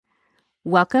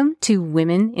Welcome to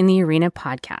Women in the Arena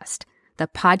podcast, the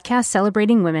podcast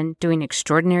celebrating women doing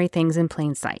extraordinary things in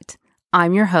plain sight.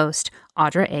 I'm your host,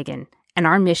 Audra Egan, and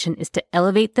our mission is to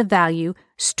elevate the value,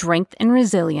 strength, and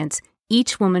resilience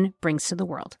each woman brings to the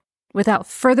world. Without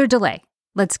further delay,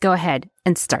 let's go ahead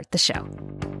and start the show.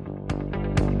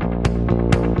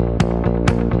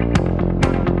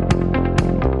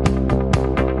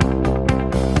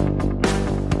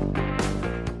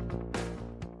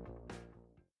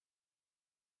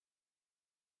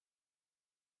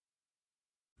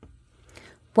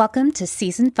 Welcome to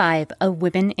Season 5 of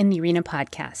Women in the Arena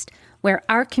podcast, where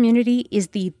our community is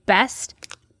the best,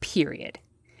 period.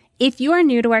 If you are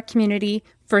new to our community,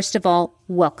 first of all,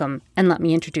 welcome, and let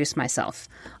me introduce myself.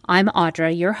 I'm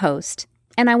Audra, your host,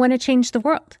 and I want to change the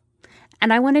world.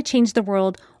 And I want to change the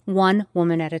world one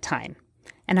woman at a time.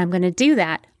 And I'm going to do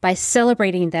that by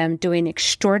celebrating them doing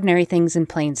extraordinary things in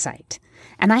plain sight.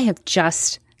 And I have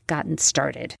just gotten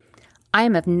started. I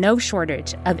am of no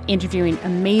shortage of interviewing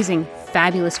amazing,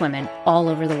 fabulous women all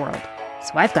over the world.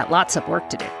 So I've got lots of work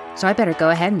to do. So I better go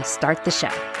ahead and start the show.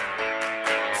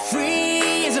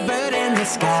 Free as a bird in the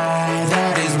sky,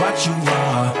 that is what you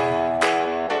are.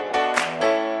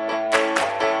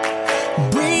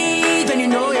 Breathe and you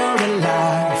know you're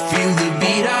alive. Feel the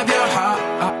beat of your heart.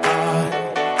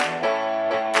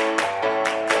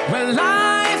 Well,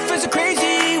 life is a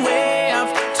crazy way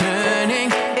of turning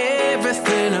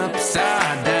everything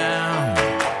upside down.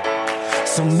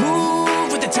 So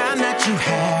move with the time that you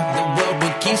have. The world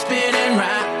will keep spinning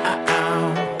round.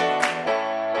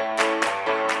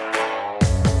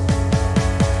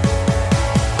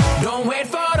 Don't wait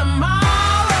for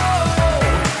tomorrow.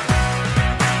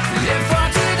 Live for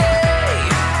today.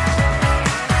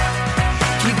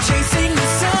 Keep chasing the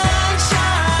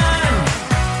sunshine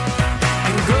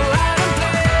and go out and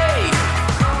play.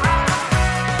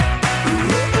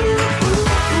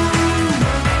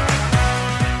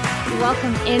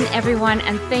 Welcome in, everyone,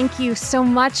 and thank you so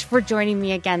much for joining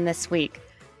me again this week.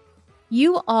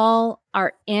 You all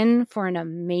are in for an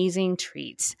amazing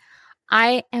treat.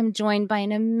 I am joined by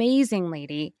an amazing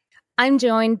lady. I'm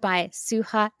joined by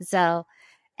Suha Zell,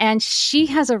 and she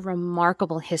has a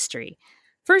remarkable history.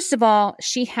 First of all,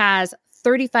 she has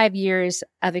 35 years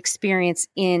of experience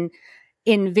in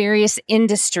various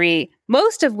industry,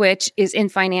 most of which is in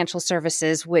financial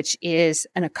services, which is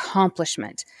an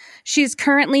accomplishment. She's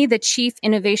currently the Chief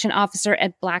Innovation Officer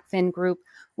at Blackfin Group,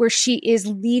 where she is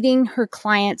leading her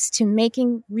clients to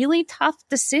making really tough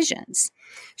decisions.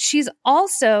 She's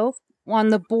also on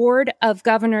the board of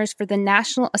governors for the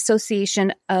National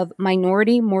Association of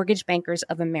Minority Mortgage Bankers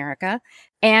of America,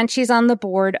 and she's on the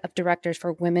board of directors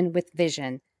for Women with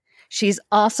Vision. She's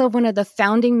also one of the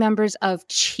founding members of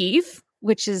Chief,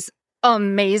 which is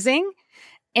amazing,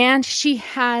 and she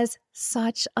has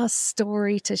such a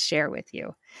story to share with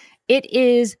you. It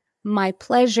is my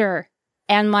pleasure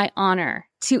and my honor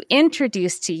to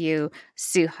introduce to you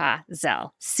Suha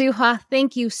Zell. Suha,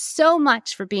 thank you so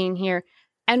much for being here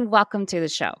and welcome to the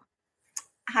show.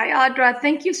 Hi, Audra.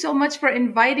 Thank you so much for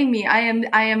inviting me. I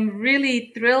am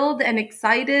really thrilled and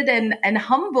excited and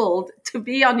humbled to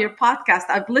be on your podcast.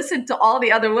 I've listened to all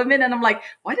the other women and I'm like,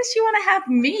 why does she want to have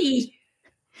me?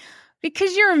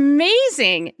 Because you're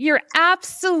amazing. You're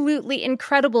absolutely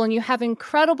incredible and you have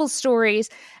incredible stories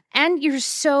and you're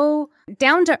so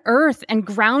down to earth and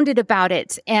grounded about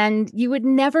it. And you would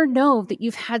never know that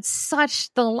you've had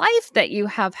such the life that you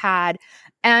have had.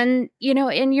 And,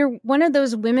 and you're one of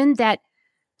those women that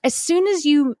as soon as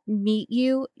you meet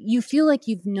you, you feel like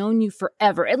you've known you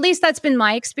forever. At least that's been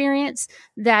my experience,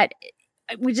 that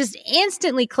we just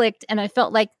instantly clicked and I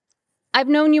felt like I've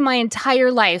known you my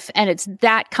entire life and it's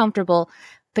that comfortable,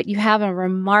 but you have a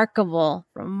remarkable,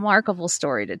 remarkable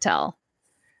story to tell.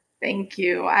 Thank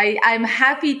you. I'm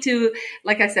happy to,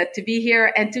 like I said, to be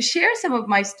here and to share some of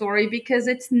my story because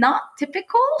it's not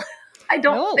typical, I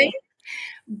don't think,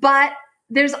 but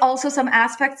there's also some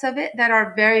aspects of it that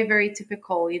are very, very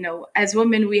typical. As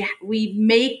women, we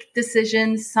make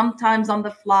decisions sometimes on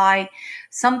the fly.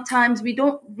 Sometimes we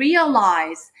don't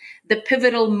realize the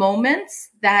pivotal moments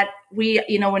that we,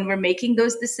 when we're making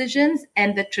those decisions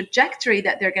and the trajectory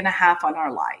that they're going to have on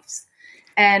our lives.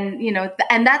 And,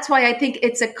 and that's why I think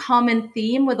it's a common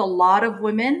theme with a lot of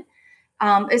women,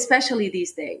 especially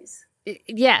these days.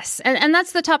 Yes. And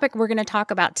that's the topic we're going to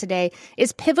talk about today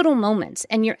is pivotal moments.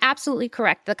 And you're absolutely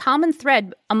correct. The common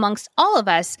thread amongst all of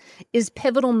us is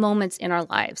pivotal moments in our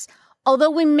lives.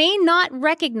 Although we may not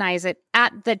recognize it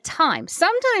at the time.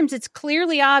 Sometimes it's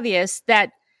clearly obvious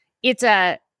that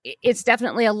it's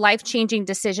definitely a life-changing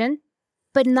decision,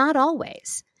 but not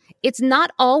always. it's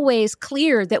not always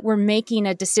clear that we're making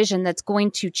a decision that's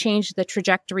going to change the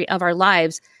trajectory of our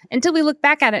lives until we look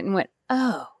back at it and went,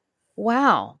 oh,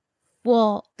 wow,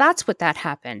 well, that's what that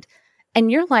happened.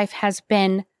 And your life has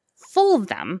been full of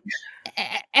them,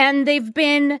 and they've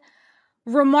been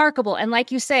remarkable. And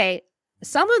like you say,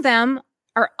 some of them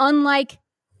are unlike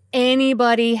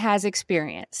anybody has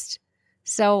experienced.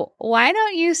 So why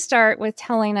don't you start with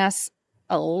telling us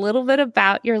a little bit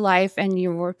about your life and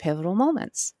your pivotal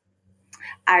moments?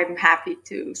 I'm happy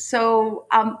to. So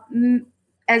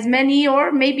as many,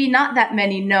 or maybe not that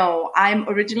many, know, I'm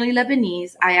originally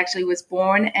Lebanese. I actually was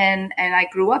born and I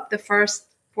grew up the first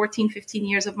 14, 15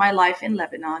 years of my life in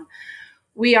Lebanon.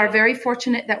 We are very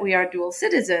fortunate that we are dual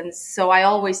citizens. So I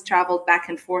always traveled back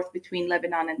and forth between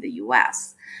Lebanon and the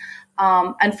U.S.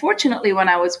 Unfortunately, when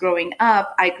I was growing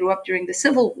up, I grew up during the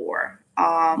Civil War,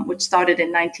 which started in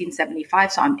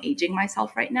 1975. So I'm aging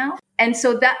myself right now. And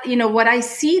so that, what I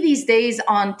see these days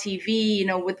on TV,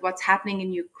 with what's happening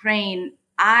in Ukraine,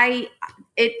 my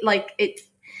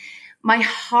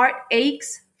heart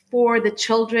aches for the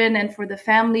children and for the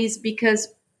families, because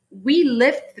we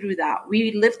lived through that.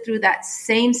 We lived through that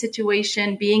same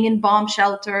situation, being in bomb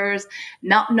shelters,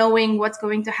 not knowing what's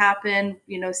going to happen,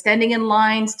 standing in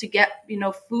lines to get,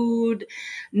 food,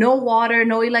 no water,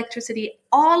 no electricity.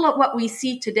 All of what we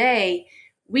see today,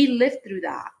 we lived through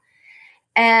that.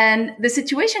 And the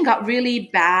situation got really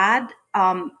bad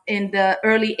in the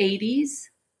early 80s.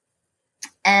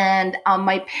 And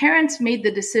my parents made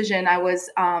the decision, I was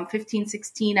 15,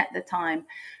 16 at the time,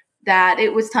 that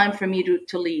it was time for me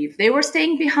to leave. They were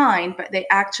staying behind, but they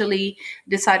actually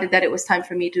decided that it was time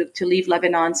for me to leave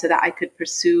Lebanon so that I could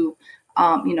pursue,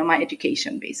 my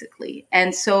education, basically.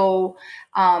 And so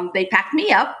they packed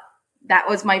me up. That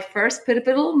was my first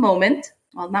pivotal moment.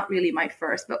 Well, not really my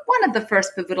first, but one of the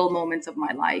first pivotal moments of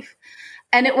my life.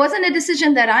 And it wasn't a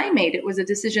decision that I made. It was a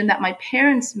decision that my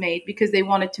parents made, because they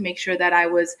wanted to make sure that I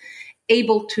was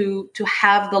able to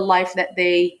have the life that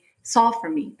they saw for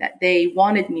me, that they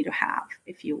wanted me to have,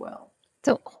 if you will.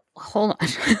 So hold on.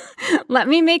 Let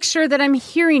me make sure that I'm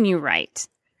hearing you right.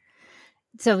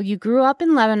 So you grew up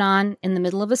in Lebanon in the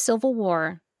middle of a civil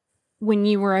war. When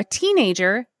you were a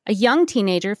teenager, a young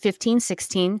teenager, 15,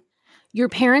 16, your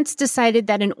parents decided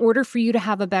that in order for you to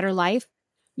have a better life,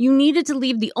 you needed to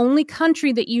leave the only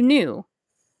country that you knew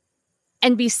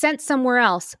and be sent somewhere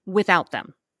else without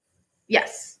them.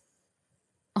 Yes.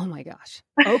 Oh my gosh.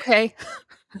 Okay.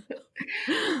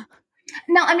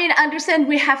 Now, understand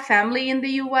we have family in the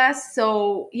U.S.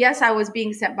 So yes, I was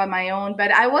being sent by my own,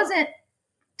 but I wasn't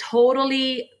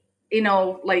totally,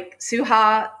 like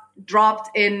Suha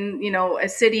dropped in, a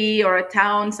city or a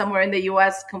town somewhere in the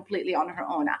U.S. completely on her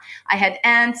own. I had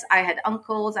aunts, I had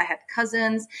uncles, I had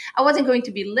cousins. I wasn't going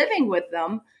to be living with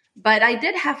them, but I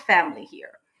did have family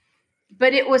here.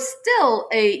 But it was still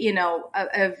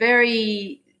a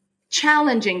very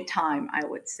challenging time, I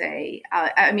would say.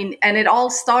 And it all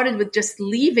started with just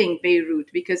leaving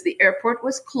Beirut, because the airport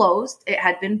was closed. It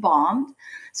had been bombed.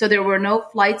 So there were no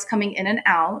flights coming in and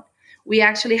out. We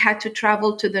actually had to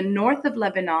travel to the north of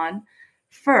Lebanon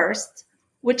first,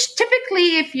 which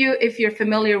typically, if you're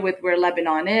familiar with where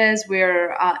Lebanon is,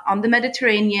 we're on the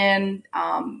Mediterranean.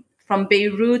 From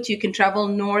Beirut, you can travel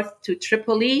north to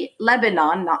Tripoli,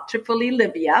 Lebanon, not Tripoli,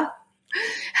 Libya,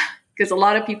 because a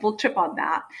lot of people trip on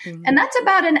that. Mm-hmm. And that's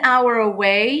about an hour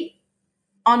away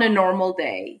on a normal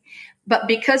day. But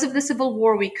because of the Civil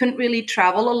War, we couldn't really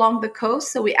travel along the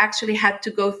coast. So we actually had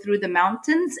to go through the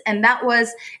mountains. And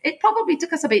it probably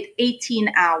took us about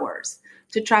 18 hours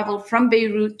to travel from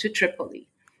Beirut to Tripoli.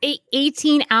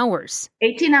 18 hours?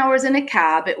 18 hours in a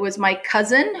cab. It was my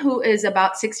cousin, who is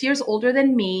about 6 years older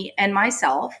than me, and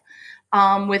myself,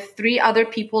 with 3 other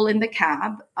people in the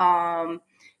cab,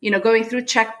 going through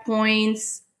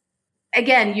checkpoints.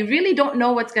 Again, you really don't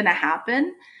know what's going to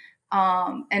happen.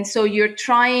 And so you're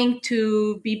trying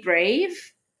to be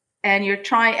brave, and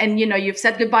you've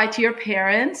said goodbye to your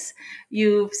parents.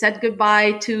 You've said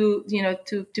goodbye to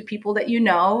people that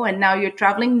and now you're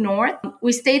traveling north.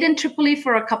 We stayed in Tripoli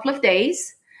for a couple of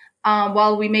days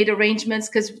while we made arrangements,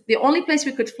 because the only place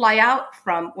we could fly out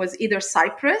from was either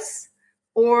Cyprus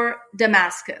or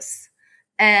Damascus.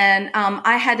 And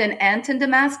I had an aunt in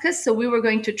Damascus, so we were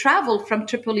going to travel from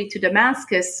Tripoli to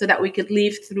Damascus so that we could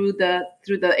leave through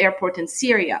the airport in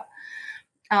Syria.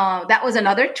 That was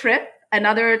another trip,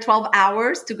 another 12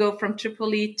 hours to go from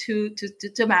Tripoli to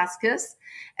Damascus.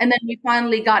 And then we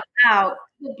finally got out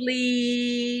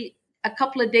probably a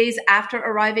couple of days after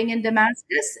arriving in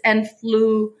Damascus and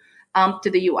flew to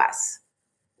the U.S.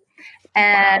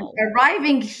 And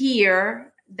arriving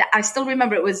here, I still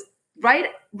remember it was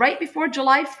right before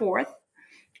July 4th.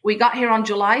 We got here on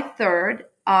July 3rd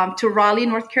to Raleigh,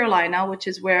 North Carolina, which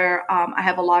is where I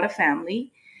have a lot of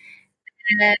family.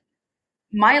 And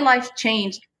my life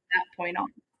changed from that point on.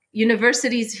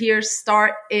 Universities here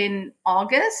start in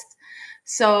August.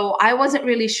 So I wasn't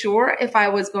really sure if I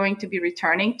was going to be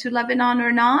returning to Lebanon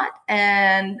or not.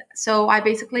 And so I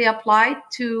basically applied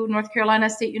to North Carolina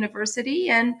State University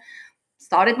and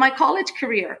started my college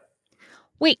career.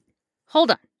 Wait,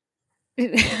 hold on.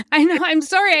 I know. I'm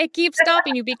sorry. I keep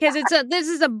stopping you because this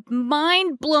is a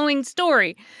mind-blowing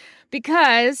story,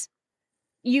 because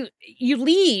you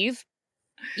leave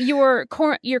your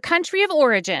country of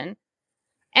origin.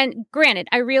 And granted,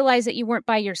 I realize that you weren't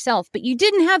by yourself, but you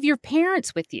didn't have your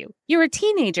parents with you. You're a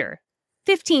teenager,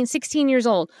 15, 16 years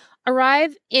old.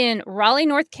 Arrive in Raleigh,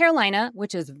 North Carolina,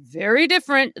 which is very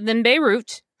different than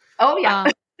Beirut. Oh,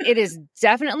 yeah. It is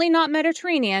definitely not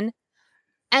Mediterranean.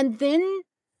 And then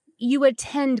you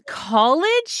attend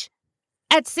college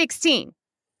at 16.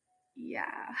 Yeah.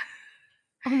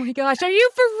 Oh my gosh. Are you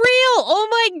for real? Oh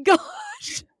my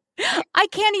gosh. I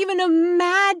can't even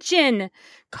imagine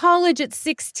college at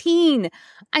 16.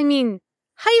 I mean,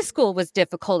 high school was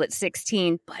difficult at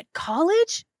 16, but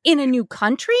college in a new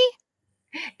country?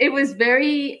 It was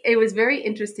very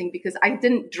interesting because I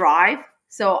didn't drive.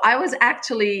 So I was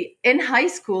actually in high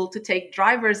school to take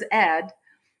driver's ed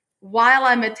while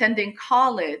I'm attending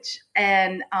college.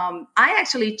 And I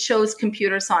actually chose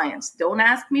computer science. Don't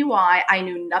ask me why. I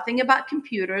knew nothing about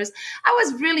computers. I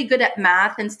was really good at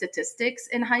math and statistics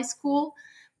in high school.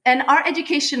 And our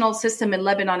educational system in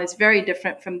Lebanon is very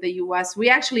different from the US. We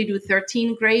actually do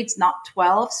 13 grades, not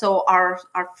 12. So our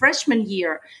freshman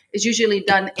year is usually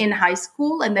done in high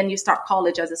school, and then you start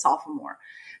college as a sophomore.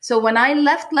 So when I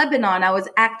left Lebanon, I was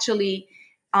actually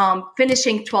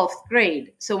finishing 12th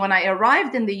grade. So when I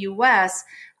arrived in the US,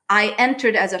 I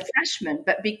entered as a freshman.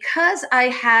 But because I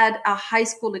had a high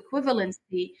school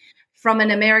equivalency from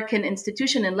an American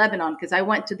institution in Lebanon, because I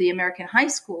went to the American high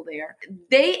school there,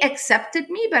 they accepted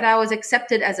me, but I was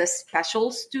accepted as a special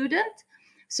student.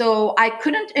 So I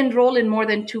couldn't enroll in more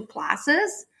than 2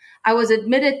 classes. I was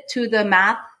admitted to the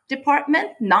math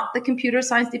department, not the computer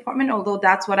science department, although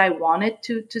that's what I wanted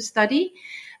to study.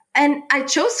 And I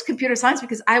chose computer science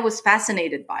because I was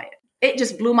fascinated by it. It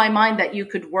just blew my mind that you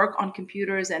could work on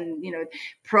computers and,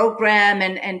 program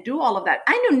and do all of that.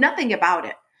 I knew nothing about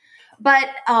it. But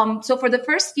so for the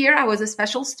first year, I was a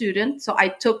special student. So I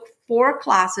took 4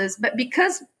 classes. But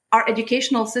because our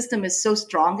educational system is so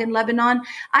strong in Lebanon,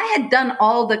 I had done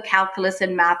all the calculus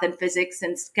and math and physics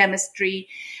and chemistry.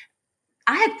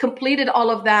 I had completed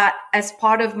all of that as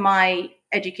part of my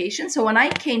education. So when I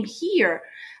came here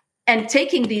and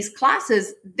taking these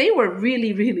classes, they were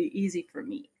really, really easy for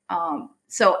me.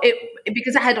 So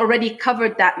because I had already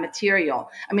covered that material.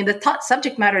 I mean, the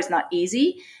subject matter is not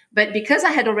easy, but because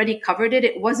I had already covered it,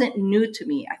 it wasn't new to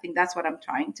me. I think that's what I'm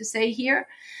trying to say here.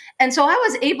 And so I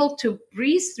was able to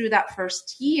breeze through that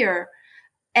first year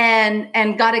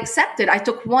and got accepted. I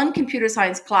took 1 computer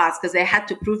science class because they had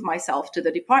to prove myself to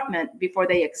the department before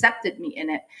they accepted me in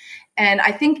it. And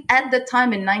I think at the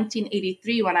time in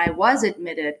 1983, when I was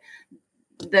admitted,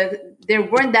 there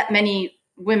weren't that many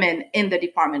women in the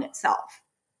department itself.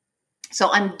 So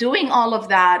I'm doing all of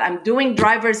that. I'm doing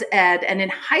driver's ed. And in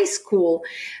high school,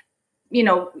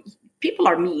 people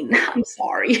are mean. I'm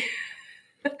sorry.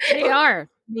 They are.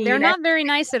 They're not very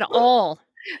nice at all.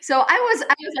 So I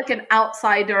was like an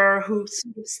outsider who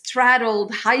sort of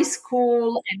straddled high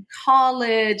school and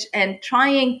college and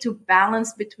trying to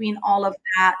balance between all of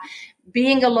that,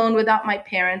 being alone without my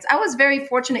parents. I was very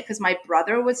fortunate because my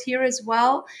brother was here as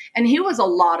well, and he was a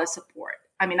lot of support.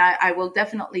 I mean, I will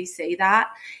definitely say that.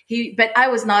 But I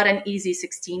was not an easy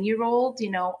 16-year-old,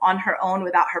 on her own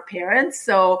without her parents.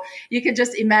 So you could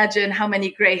just imagine how many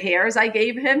gray hairs I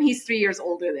gave him. He's 3 years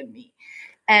older than me.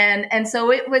 And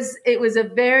so it was a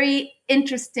very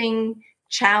interesting,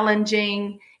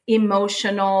 challenging,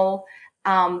 emotional,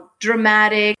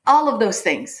 dramatic, all of those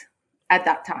things at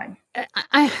that time.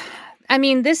 I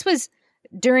mean, this was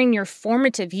during your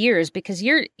formative years, because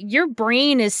your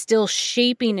brain is still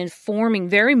shaping and forming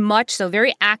very much so,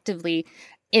 very actively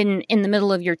in the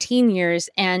middle of your teen years.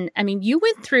 And I mean, you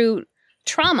went through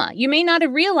trauma. You may not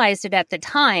have realized it at the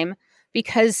time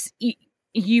because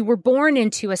you were born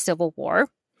into a civil war,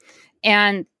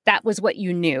 and that was what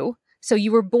you knew. So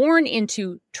you were born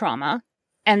into trauma,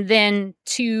 and then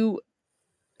to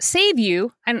save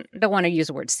you, I don't want to use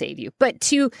the word save you, but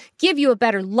to give you a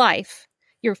better life,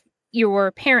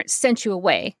 your parents sent you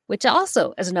away, which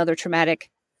also is another traumatic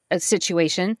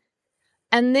situation.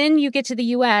 And then you get to the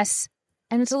US,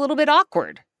 and it's a little bit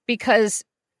awkward because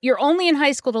you're only in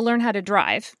high school to learn how to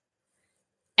drive.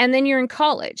 and then you're in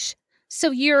college.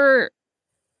 So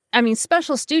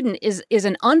special student is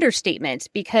an understatement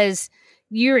because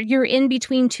you're in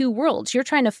between two worlds. You're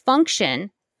trying to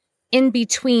function in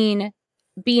between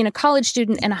being a college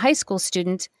student and a high school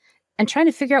student and trying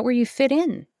to figure out where you fit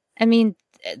in. I mean,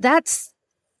 that's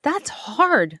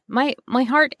hard. My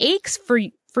heart aches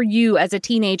for you as a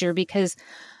teenager, because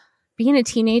being a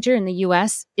teenager in the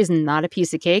US is not a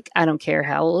piece of cake. I don't care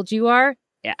how old you are.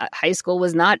 High school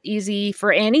was not easy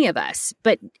for any of us,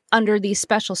 but under these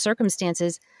special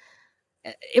circumstances,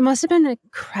 it must have been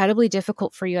incredibly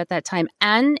difficult for you at that time.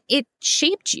 And it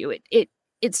shaped you.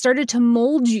 It started to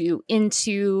mold you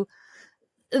into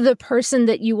the person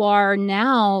that you are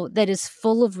now, that is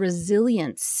full of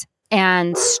resilience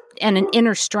and an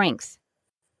inner strength.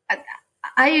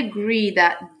 I agree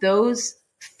that those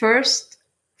first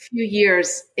few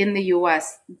years in the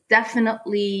US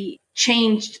definitely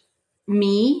changed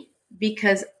me,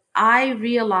 because I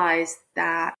realized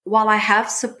that while I have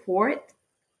support,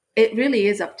 it really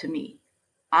is up to me.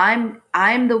 I'm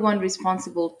the one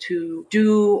responsible to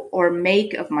do or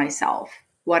make of myself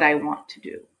what I want to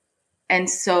do. And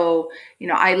so,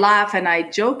 I laugh and I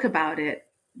joke about it,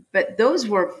 but those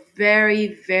were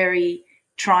very, very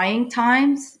trying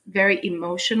times, very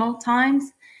emotional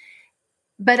times.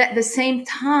 But at the same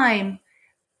time,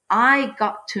 I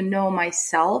got to know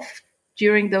myself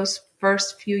during those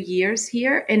first few years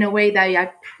here in a way that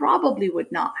I probably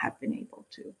would not have been able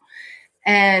to.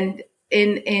 And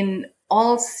in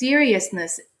all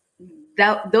seriousness,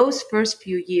 those first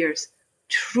few years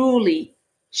truly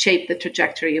shaped the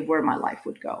trajectory of where my life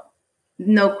would go.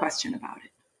 No question about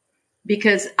it.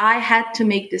 Because I had to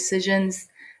make decisions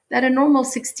that a normal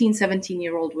 16,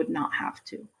 17-year-old would not have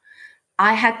to.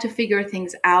 I had to figure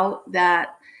things out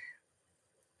that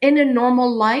in a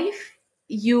normal life,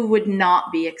 you would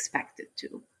not be expected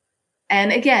to.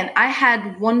 And again, I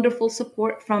had wonderful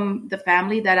support from the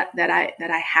family that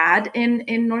I had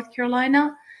in North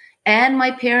Carolina, and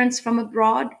my parents from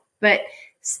abroad. But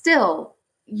still,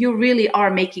 you really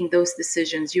are making those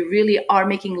decisions. You really are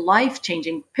making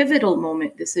life-changing, pivotal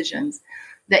moment decisions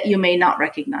that you may not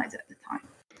recognize at the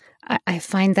time. I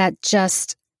find that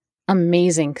just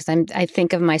amazing, because I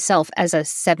think of myself as a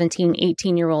 17,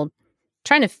 18-year-old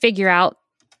trying to figure out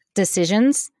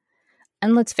decisions.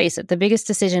 And let's face it, the biggest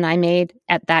decision I made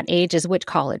at that age is which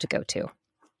college to go to.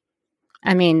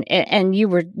 I mean, and you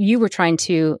were trying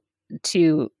to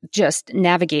just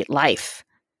navigate life.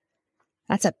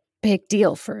 That's a big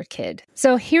deal for a kid.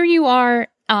 So here you are,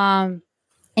 and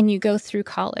you go through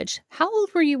college. How old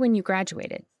were you when you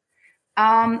graduated?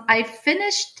 I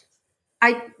finished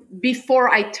before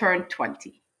I turned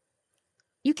 20.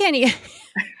 You can't even.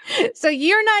 So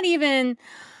you're not even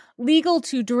legal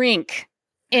to drink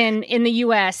in the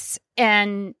U.S.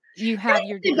 and you have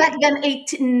your degree. Back then,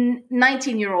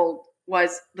 19-year-old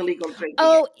was the legal drink.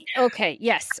 Oh, okay.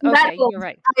 Yes. Okay. You're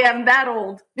right. I am that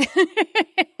old.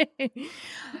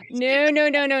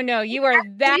 No. You are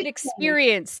that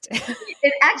experienced.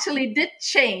 It actually did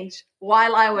change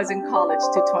while I was in college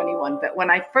to 21. But when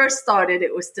I first started,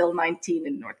 it was still 19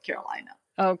 in North Carolina.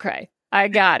 Okay. I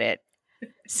got it.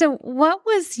 So what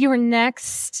was your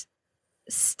next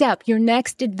step, your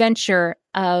next adventure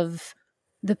of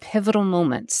the pivotal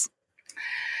moments?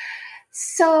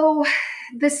 So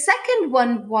the second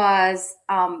one was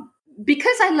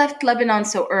because I left Lebanon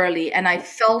so early, and I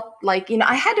felt like,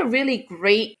 I had a really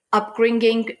great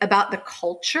upbringing about the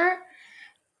culture,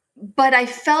 but I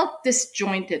felt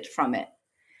disjointed from it.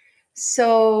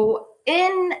 So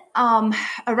in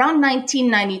around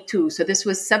 1992, so this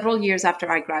was several years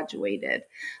after I graduated,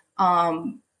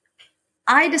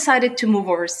 I decided to move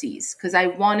overseas because I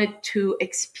wanted to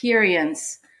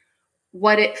experience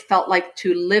what it felt like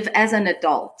to live as an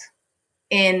adult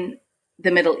in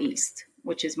the Middle East,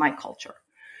 which is my culture.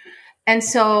 And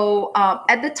so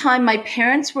at the time, my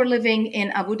parents were living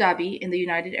in Abu Dhabi in the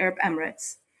United Arab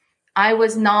Emirates. I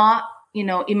was not,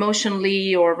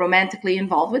 emotionally or romantically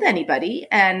involved with anybody.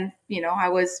 And, I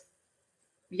was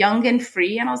young and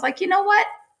free. And I was like, you know what?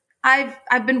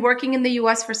 I've been working in the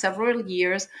US for several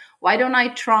years. Why don't I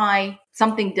try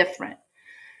something different?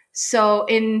 So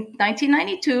in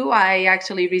 1992, I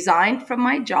actually resigned from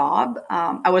my job.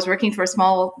 I was working for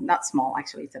not small,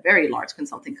 actually, it's a very large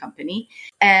consulting company.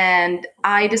 And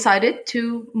I decided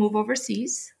to move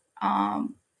overseas.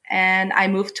 And I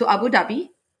moved to Abu Dhabi.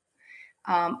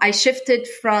 I stayed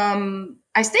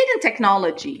in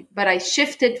technology, but I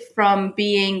shifted from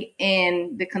being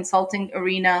in the consulting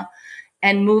arena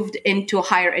and moved into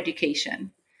higher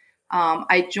education.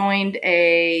 I joined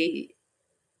a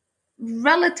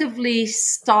relatively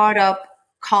startup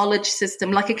college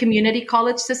system, like a community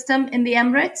college system in the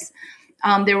Emirates.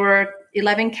 There were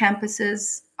 11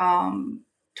 campuses,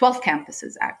 12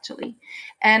 campuses actually.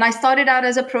 And I started out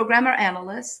as a programmer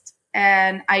analyst,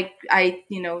 and I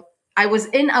was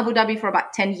in Abu Dhabi for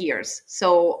about 10 years.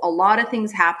 So a lot of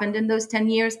things happened in those 10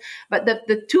 years, but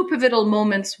the two pivotal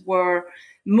moments were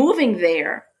moving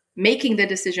there, making the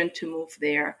decision to move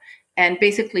there, and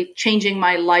basically changing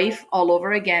my life all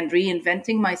over again,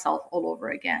 reinventing myself all over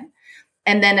again.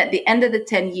 And then at the end of the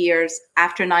 10 years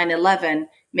after 9/11,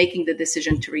 making the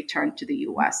decision to return to the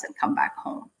US and come back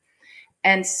home.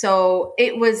 And so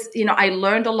it was, I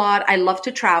learned a lot. I love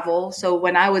to travel. So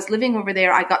when I was living over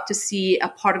there, I got to see a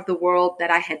part of the world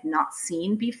that I had not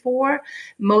seen before,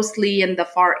 mostly in the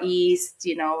Far East,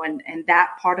 and that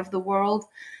part of the world.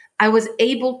 I was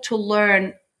able to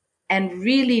learn and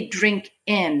really drink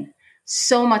in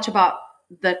so much about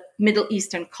the Middle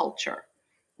Eastern culture,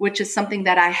 which is something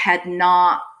that I had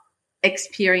not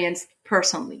experienced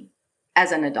personally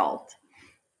as an adult.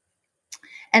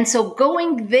 And so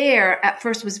going there at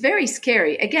first was very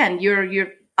scary. Again,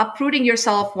 you're uprooting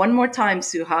yourself one more time,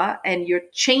 Suha, and you're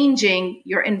changing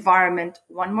your environment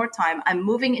one more time. I'm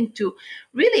moving into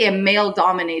really a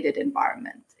male-dominated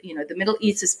environment. The Middle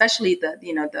East, especially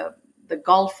the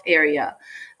Gulf area,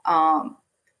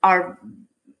 are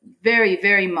very,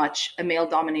 very much a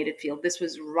male-dominated field. This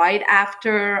was right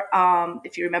after,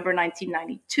 if you remember,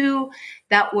 1992.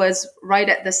 That was right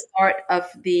at the start of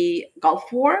the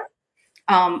Gulf War.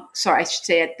 I should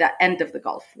say at the end of the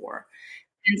Gulf War.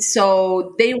 And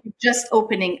so they were just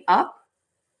opening up,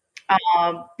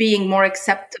 being more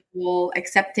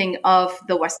accepting of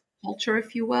the Western culture,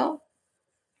 if you will.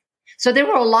 So there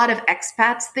were a lot of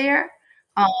expats there,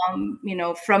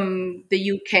 from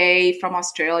the UK, from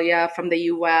Australia, from the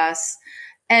US.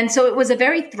 And so it was a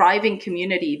very thriving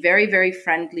community, very, very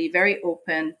friendly, very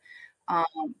open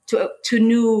to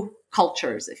new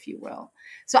cultures, if you will.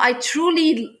 So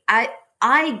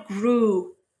I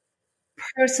grew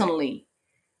personally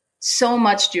so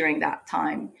much during that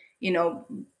time,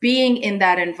 being in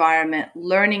that environment,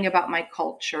 learning about my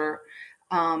culture,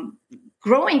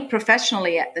 growing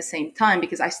professionally at the same time,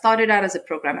 because I started out as a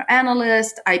programmer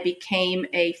analyst. I became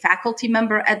a faculty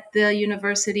member at the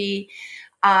university.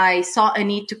 I saw a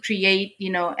need to create,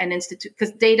 an institute,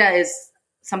 because data is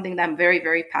something that I'm very,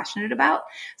 very passionate about.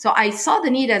 So I saw the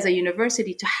need as a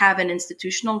university to have an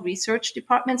institutional research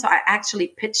department. So I actually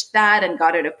pitched that and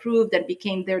got it approved and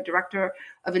became their director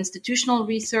of institutional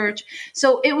research.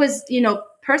 So it was,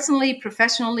 personally,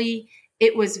 professionally,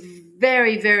 it was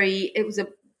it was an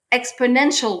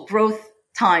exponential growth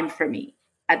time for me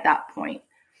at that point.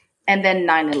 And then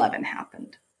 9/11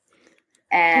 happened.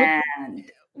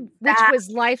 And which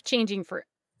was life-changing for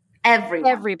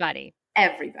everybody.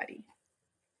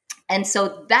 And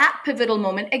so that pivotal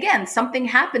moment, again, something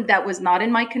happened that was not in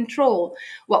my control.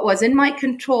 What was in my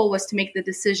control was to make the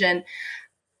decision,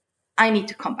 I need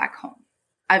to come back home.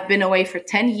 I've been away for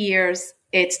 10 years.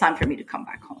 It's time for me to come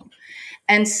back home.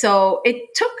 And so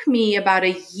it took me about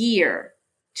a year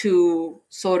to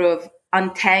sort of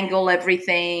untangle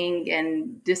everything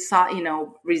and decide,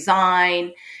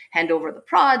 resign, hand over the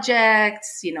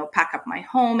projects, pack up my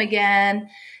home again,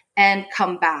 and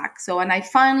come back. So, and I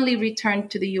finally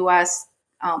returned to the US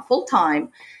full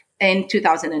time in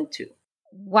 2002.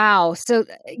 Wow. So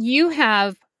you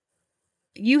have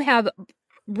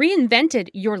reinvented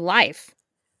your life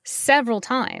several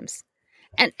times.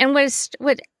 And what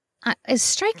is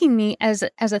striking me as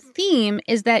a theme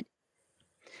is that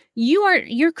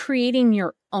you're creating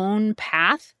your own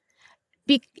path,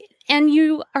 and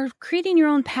you are creating your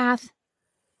own path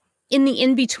in the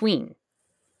in-between.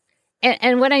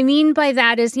 And what I mean by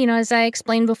that is, as I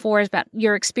explained before, is about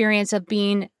your experience of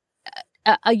being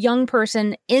a young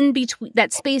person in between,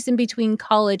 that space in between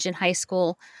college and high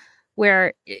school,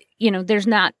 where, there's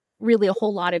not really a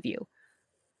whole lot of you.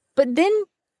 But then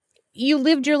you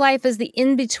lived your life as the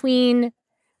in-between,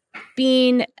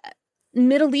 being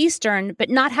Middle Eastern, but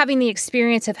not having the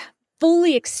experience of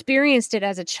fully experienced it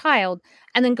as a child,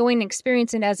 and then going and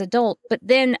experience it as adult. But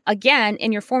then again,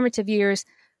 in your formative years,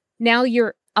 now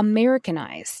you're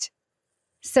Americanized.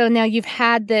 So now you've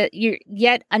had you're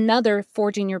yet another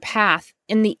forging your path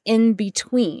in the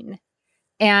in-between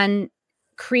and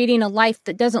creating a life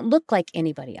that doesn't look like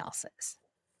anybody else's.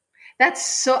 That's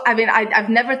so, I've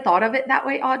never thought of it that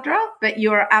way, Audra, but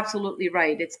you're absolutely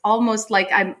right. It's almost like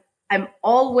I'm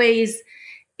always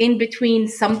in between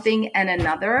something and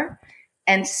another.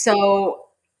 And so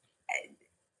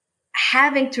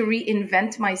having to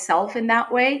reinvent myself in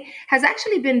that way has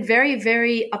actually been very,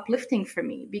 very uplifting for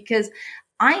me, because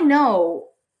I know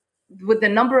with the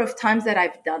number of times that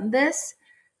I've done this,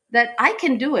 that I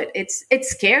can do it. It's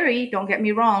scary. Don't get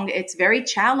me wrong. It's very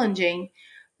challenging,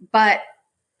 but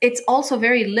it's also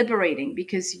very liberating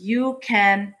because you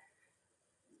can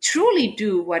truly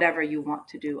do whatever you want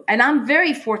to do. And I'm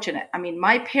very fortunate. I mean,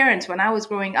 my parents, when I was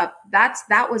growing up,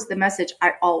 that was the message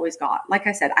I always got. Like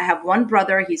I said, I have one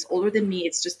brother. He's older than me.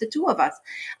 It's just the two of us.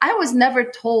 I was never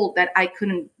told that I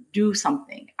couldn't do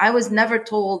something. I was never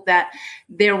told that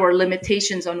there were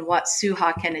limitations on what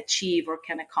Suha can achieve or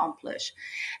can accomplish.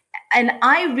 And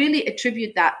I really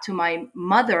attribute that to my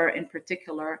mother in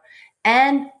particular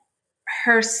and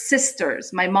her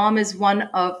sisters. My mom is one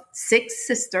of 6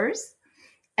 sisters.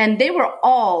 And they were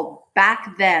all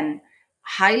back then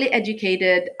highly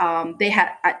educated. They had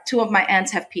 2 of my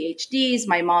aunts have PhDs.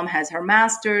 My mom has her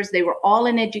master's. They were all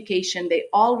in education. They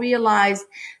all realized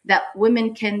that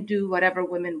women can do whatever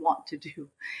women want to do.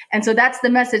 And so that's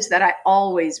the message that I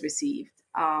always received.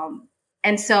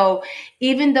 And so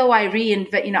even though I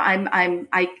reinvent,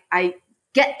 I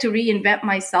get to reinvent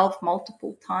myself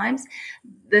multiple times,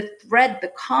 the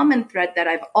common thread that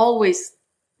I've always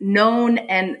known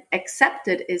and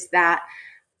accepted is that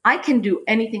I can do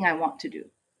anything I want to do.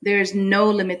 There's no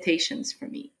limitations for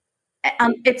me.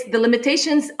 It's the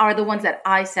limitations are the ones that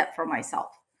I set for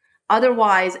myself.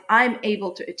 Otherwise, I'm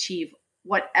able to achieve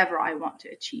whatever I want to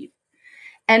achieve.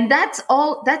 And that's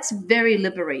very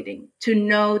liberating to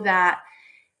know that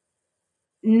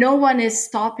no one is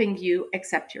stopping you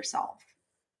except yourself.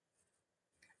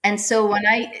 And so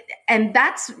and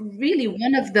that's really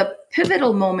one of the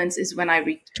pivotal moments is when I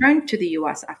returned to the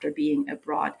US after being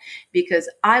abroad, because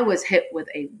I was hit with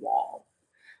a wall.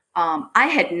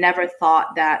 I had never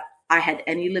thought that I had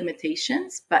any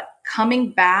limitations, but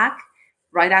coming back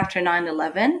right after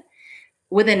 9/11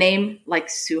 with a name like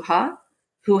Suha,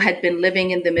 who had been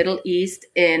living in the Middle East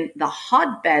in the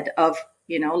hotbed of,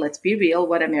 let's be real,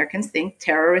 what Americans think,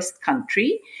 terrorist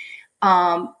country.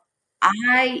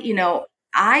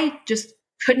 I just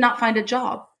could not find a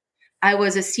job. I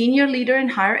was a senior leader in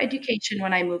higher education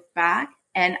when I moved back,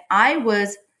 and I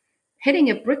was hitting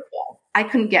a brick wall. I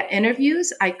couldn't get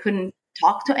interviews. I couldn't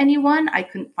talk to anyone. I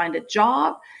couldn't find a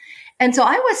job. And so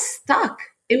I was stuck.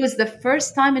 It was the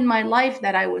first time in my life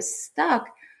that I was stuck.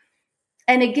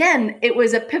 And again, it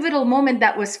was a pivotal moment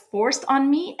that was forced on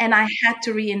me, and I had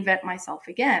to reinvent myself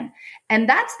again. And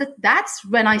that's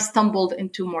when I stumbled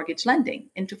into mortgage lending,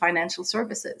 into financial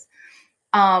services.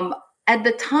 At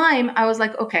the time, I was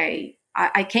like, okay,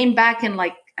 I came back in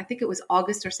I think it was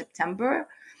August or September.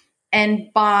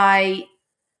 And by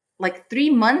 3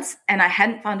 months, and I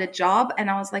hadn't found a job. And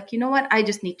I was like, you know what? I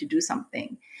just need to do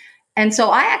something. And so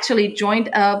I actually joined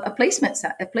a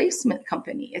placement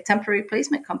company, a temporary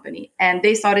placement company. And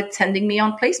they started sending me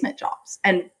on placement jobs.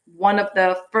 And one of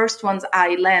the first ones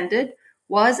I landed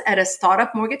was at a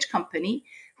startup mortgage company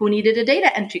who needed a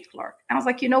data entry clerk. And I was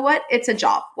like, you know what? It's a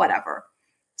job, whatever.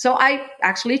 So I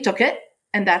actually took it,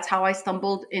 and that's how I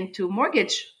stumbled into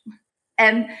mortgage.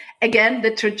 And again,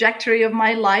 the trajectory of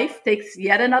my life takes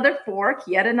yet another fork,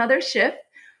 yet another shift.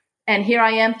 And here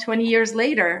I am 20 years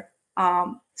later,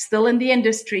 still in the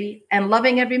industry and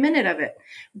loving every minute of it.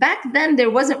 Back then,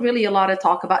 there wasn't really a lot of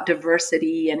talk about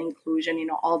diversity and inclusion,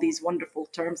 all these wonderful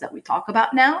terms that we talk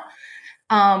about now.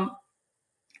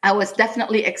 I was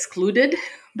definitely excluded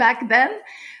back then,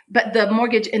 but the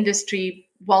mortgage industry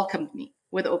welcomed me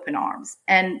with open arms.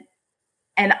 And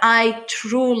I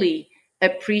truly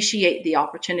appreciate the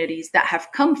opportunities that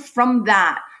have come from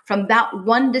that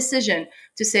one decision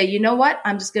to say, you know what,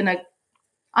 I'm just going to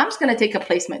take a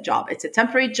placement job. It's a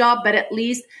temporary job, but at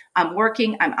least I'm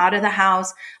working, I'm out of the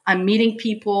house, I'm meeting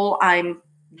people, I'm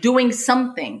doing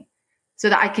something so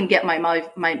that I can get my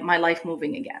life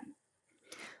moving again.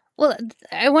 Well,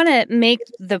 I want to make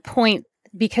the point,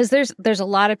 because there's a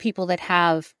lot of people that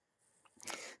have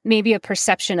maybe a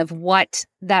perception of what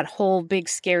that whole big,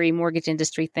 scary mortgage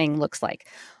industry thing looks like.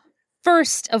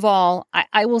 First of all,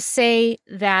 I will say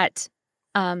that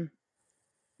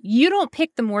you don't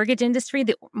pick the mortgage industry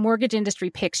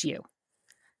picks you.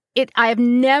 I have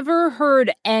never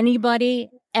heard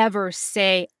anybody ever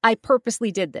say, I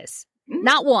purposely did this. Mm-hmm.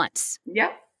 Not once.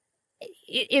 Yeah.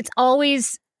 It's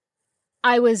always,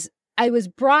 I was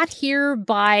brought here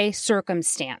by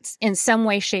circumstance in some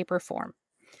way, shape, or form.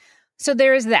 So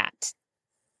there is that.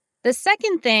 The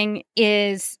second thing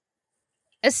is,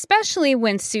 especially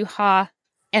when Suha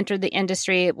entered the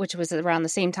industry, which was around the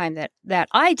same time that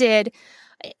I did,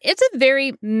 it's a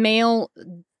very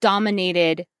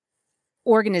male-dominated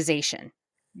organization.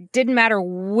 Didn't matter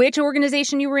which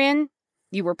organization you were in,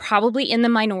 you were probably in the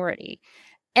minority.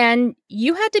 And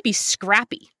you had to be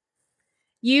scrappy.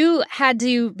 You had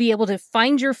to be able to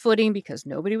find your footing because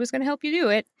nobody was going to help you do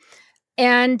it.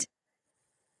 And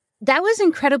that was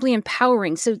incredibly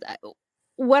empowering. So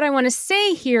what I want to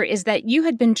say here is that you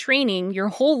had been training your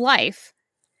whole life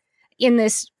in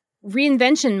this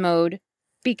reinvention mode,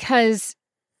 because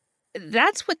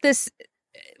that's what this,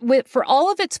 for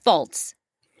all of its faults,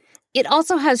 it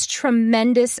also has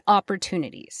tremendous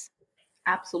opportunities.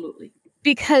 Absolutely.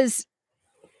 Because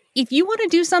if you want to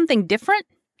do something different,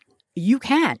 you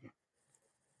can.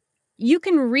 You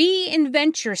can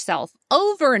reinvent yourself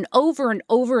over and over and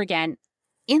over again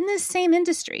in this same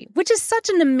industry, which is such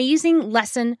an amazing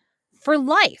lesson for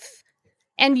life.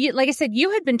 And you, like I said,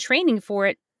 you had been training for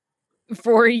it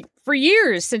for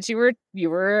years, since you were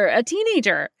a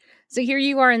teenager. So here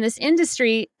you are in this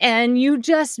industry, and you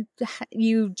just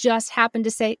happen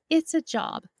to say, it's a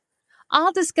job.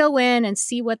 I'll just go in and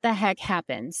see what the heck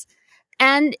happens.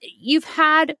 And you've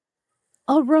had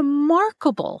a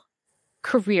remarkable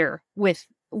career with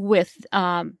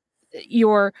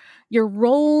your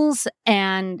roles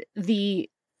and the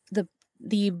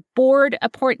board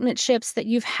appointmentships that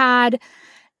you've had,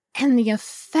 and the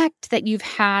effect that you've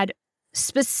had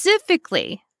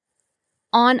specifically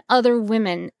on other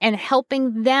women and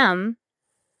helping them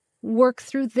work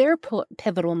through their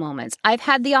pivotal moments. I've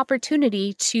had the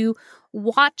opportunity to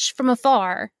watch from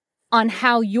afar on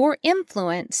how your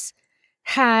influence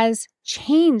has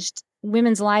changed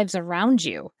women's lives around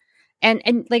you. And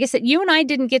like I said, you and I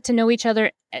didn't get to know each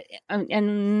other,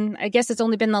 and I guess it's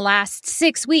only been the last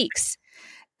 6 weeks.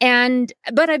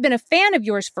 But I've been a fan of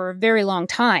yours for a very long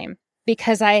time,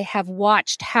 because I have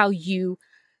watched how you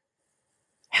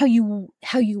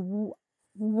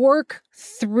work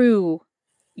through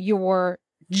your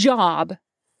job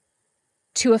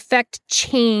to affect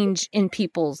change in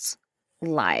people's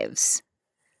lives.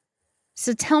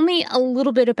 So tell me a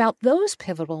little bit about those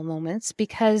pivotal moments,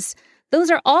 because those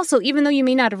are also, even though you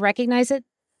may not have recognized it,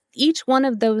 each one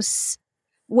of those,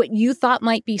 what you thought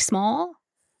might be small,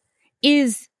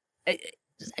 is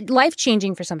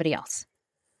life-changing for somebody else.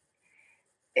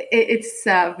 It's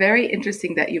very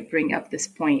interesting that you bring up this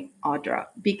point, Audra,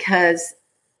 because,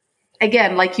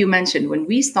 again, like you mentioned, when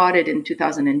we started in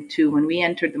 2002, when we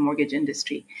entered the mortgage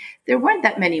industry, there weren't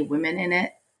that many women in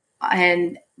it,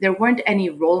 and there weren't any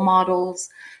role models.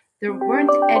 There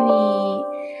weren't any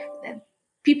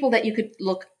people that you could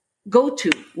go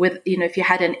to with, if you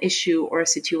had an issue or a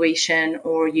situation,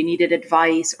 or you needed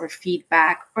advice or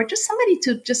feedback, or just somebody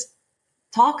to just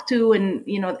talk to, and,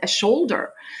 a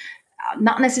shoulder.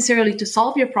 Not necessarily to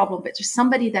solve your problem, but just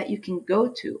somebody that you can go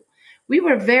to. We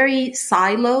were very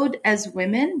siloed as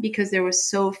women because there were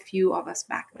so few of us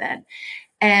back then.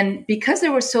 And because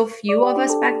there were so few of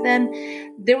us back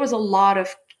then, there was a lot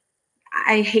of,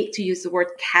 I hate to use the word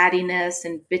cattiness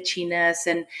and bitchiness,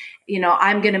 and,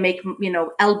 I'm going to make,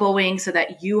 elbowing so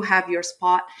that you have your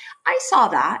spot. I saw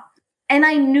that, and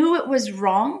I knew it was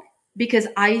wrong, because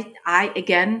I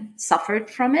again suffered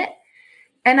from it.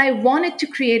 And I wanted to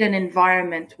create an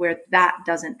environment where that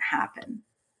doesn't happen,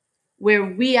 where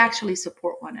we actually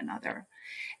support one another.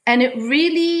 And it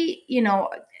really,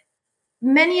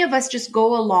 many of us just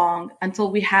go along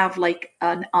until we have like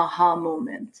an aha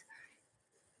moment.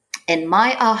 And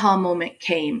my aha moment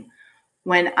came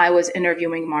when I was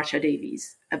interviewing Marsha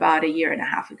Davies about 1.5 years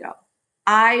ago.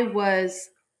 I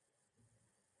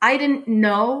didn't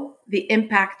know the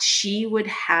impact she would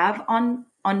have on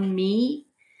me.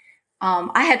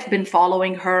 I had been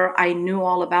following her. I knew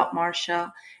all about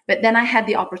Marsha, but then I had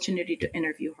the opportunity to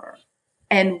interview her.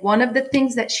 And one of the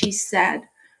things that she said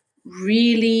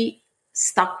really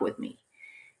stuck with me,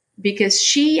 because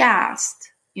she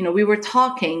asked, we were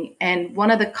talking, and one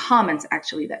of the comments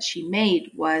actually that she made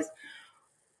was,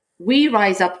 we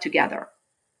rise up together.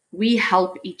 We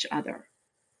help each other,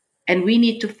 and we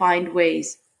need to find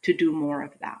ways to do more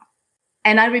of that.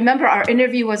 And I remember our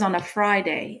interview was on a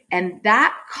Friday, and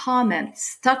that comment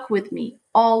stuck with me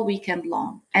all weekend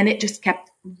long. And it just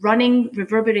kept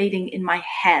reverberating in my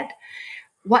head.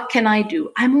 What can I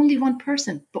do? I'm only one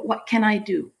person, but what can I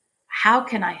do? How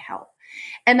can I help?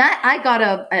 And I got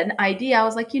an idea. I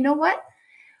was like, you know what?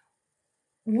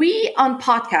 We on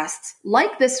podcasts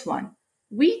like this one,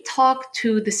 we talk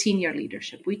to the senior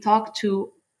leadership. We talk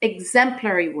to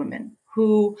exemplary women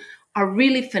who are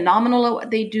really phenomenal at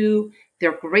what they do.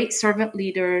 They're great servant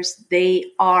leaders. They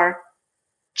are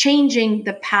changing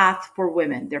the path for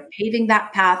women. They're paving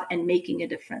that path and making a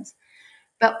difference.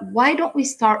 But why don't we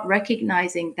start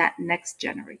recognizing that next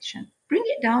generation? Bring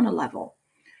it down a level.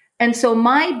 And so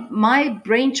my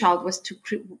brainchild was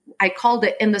I called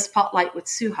it In the Spotlight with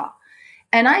Suha.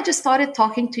 And I just started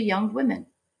talking to young women.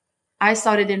 I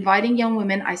started inviting young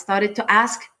women. I started to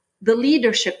ask the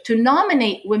leadership to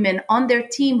nominate women on their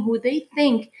team who they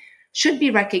think should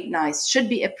be recognized, should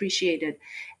be appreciated.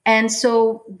 And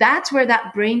so that's where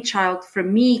that brainchild for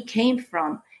me came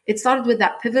from. It started with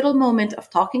that pivotal moment of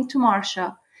talking to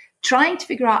Marsha, trying to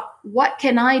figure out what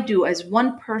can I do as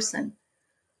one person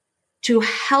to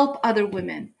help other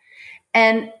women.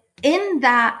 And during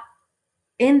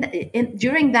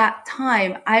that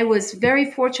time, I was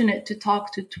very fortunate to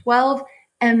talk to 12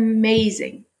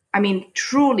 amazing,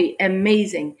 truly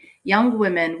amazing young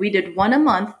women. We did one a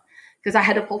month because I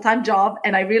had a full-time job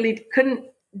and I really couldn't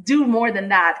do more than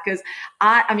that, because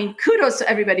kudos to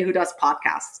everybody who does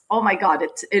podcasts. Oh my God,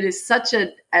 it is such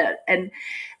a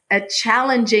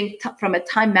challenging from a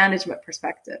time management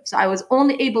perspective. So I was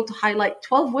only able to highlight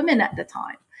 12 women at the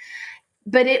time,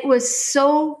 but it was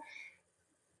so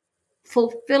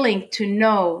fulfilling to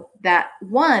know that,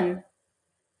 one,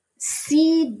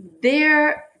 see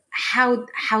how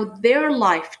their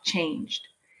life changed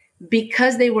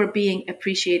because they were being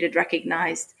appreciated,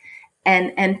 recognized,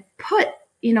 and put,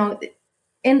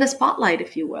 in the spotlight,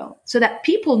 if you will, so that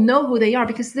people know who they are,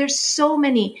 because there's so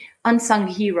many unsung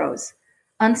heroes,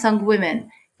 unsung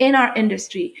women in our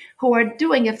industry who are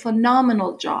doing a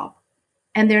phenomenal job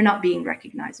and they're not being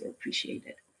recognized or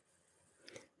appreciated.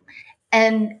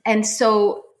 And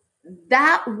so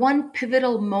that one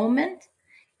pivotal moment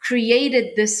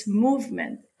created this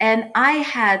movement. And I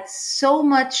had so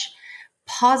much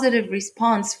positive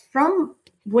response from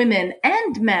women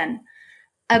and men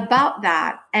about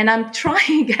that. And I'm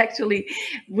trying, actually,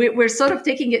 we're sort of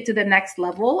taking it to the next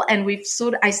level. And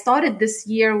I started this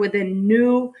year with a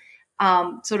new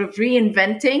sort of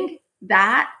reinventing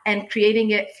that and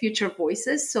creating it Future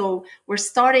Voices. So we're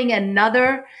starting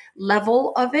another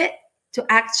level of it to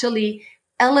actually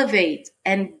elevate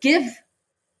and give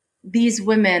these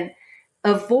women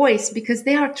a voice, because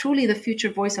they are truly the future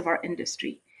voice of our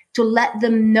industry, to let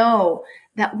them know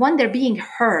that, one, they're being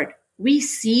heard. We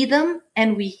see them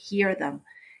and we hear them.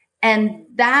 And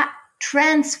that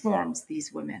transforms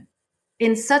these women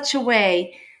in such a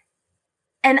way.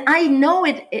 And I know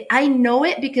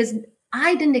it because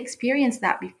I didn't experience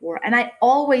that before. And I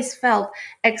always felt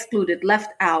excluded,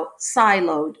 left out,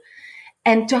 siloed.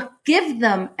 And to give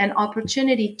them an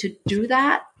opportunity to do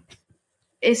that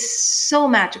is so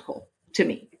magical to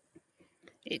me.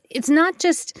 It's not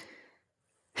just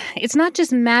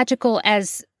magical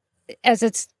as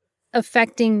it's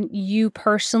affecting you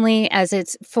personally, as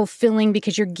it's fulfilling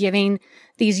because you're giving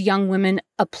these young women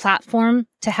a platform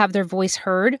to have their voice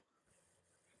heard.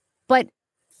 But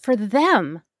for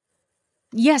them,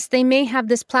 yes, they may have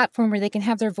this platform where they can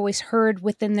have their voice heard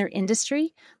within their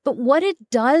industry, but what it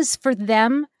does for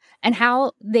them and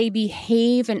how they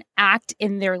behave and act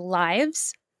in their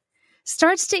lives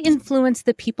starts to influence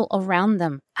the people around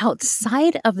them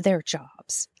outside of their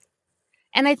jobs.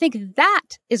 And I think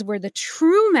that is where the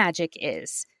true magic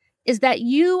is that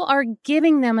you are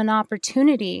giving them an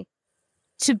opportunity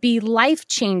to be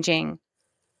life-changing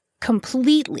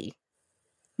completely,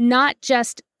 not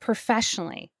just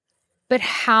professionally, but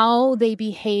how they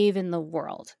behave in the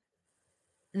world.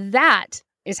 That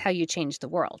is how you change the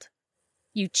world.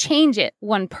 You change it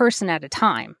one person at a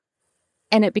time,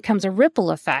 and it becomes a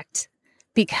ripple effect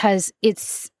because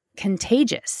it's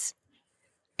contagious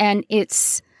and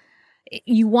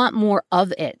you want more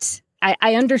of it.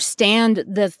 I understand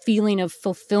the feeling of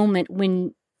fulfillment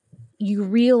when you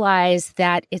realize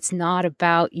that it's not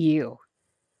about you.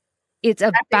 It's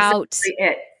about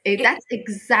it. That's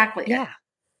exactly it. Yeah.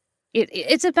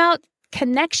 It's about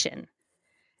connection.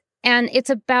 And it's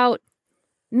about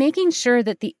making sure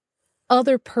that the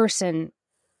other person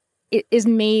is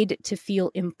made to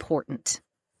feel important.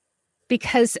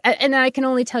 Because, and I can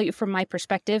only tell you from my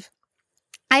perspective,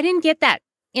 I didn't get that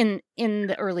in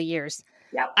the early years.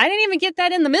 Yep. I didn't even get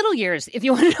that in the middle years, if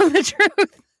you want to know the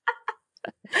truth.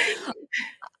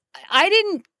 I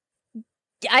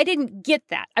didn't get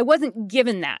that. I wasn't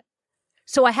given that.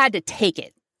 So I had to take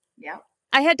it. Yeah.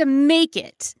 I had to make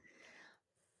it.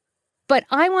 But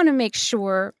I want to make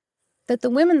sure that the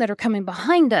women that are coming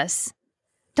behind us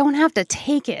don't have to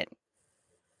take it,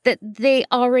 that they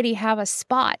already have a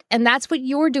spot. And that's what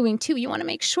you're doing too. You want to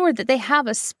make sure that they have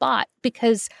a spot,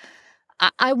 because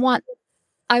I want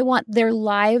their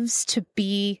lives to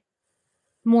be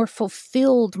more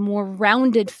fulfilled, more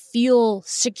rounded, feel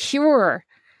secure.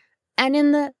 And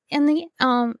in the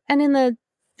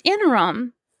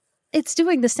interim, it's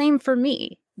doing the same for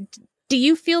me. Do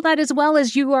you feel that as well,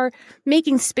 as you are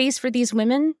making space for these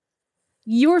women?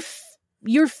 You're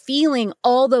feeling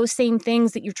all those same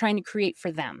things that you're trying to create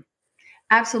for them.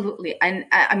 Absolutely. And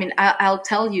I'll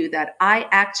tell you that I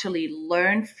actually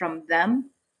learn from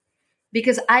them,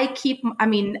 because I'm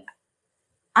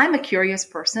a curious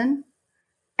person.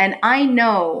 And I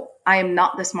know I am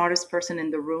not the smartest person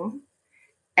in the room.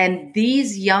 And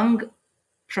these young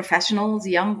professionals,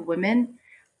 young women,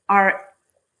 are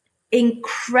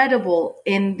incredible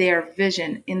in their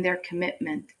vision, in their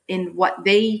commitment, in what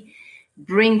they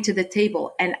bring to the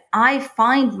table. And I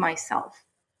find myself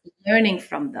learning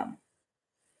from them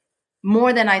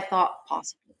more than I thought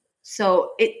possible.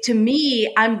 So to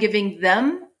me, I'm giving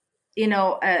them,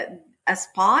 a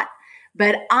spot,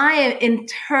 but in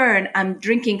turn, I'm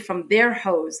drinking from their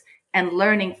hose and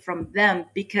learning from them,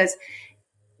 because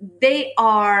they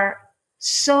are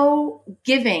so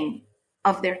giving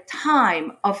of their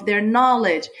time, of their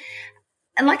knowledge.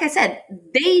 And like I said,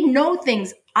 they know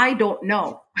things I don't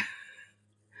know.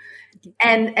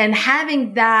 And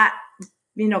having that,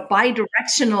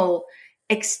 bidirectional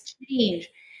exchange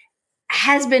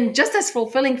has been just as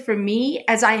fulfilling for me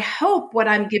as I hope what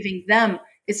I'm giving them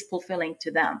is fulfilling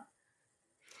to them.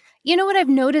 You know what I've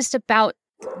noticed about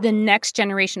the next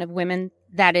generation of women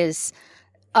that is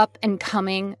up and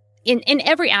coming in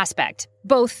every aspect,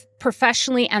 both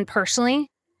professionally and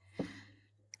personally,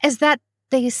 is that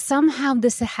they somehow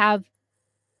have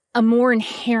a more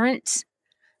inherent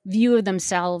view of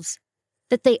themselves,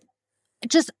 that they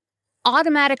just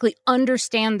automatically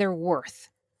understand their worth,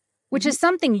 which is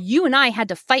something you and I had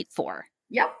to fight for.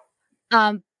 Yep.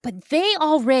 But they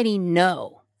already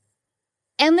know,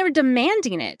 and they're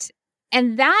demanding it.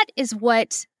 And that is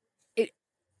what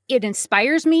it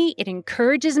inspires me. It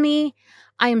encourages me.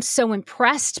 I am so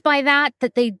impressed by that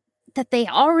they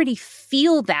already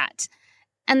feel that,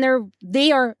 and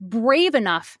they are brave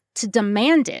enough to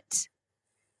demand it.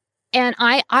 And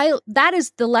I that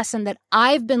is the lesson that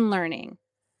I've been learning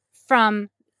from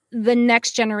the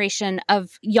next generation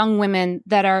of young women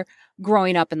that are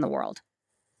growing up in the world.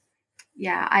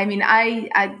 Yeah, I mean,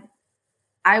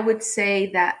 I would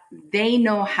say that they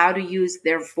know how to use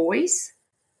their voice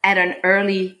at an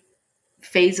early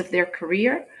phase of their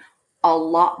career a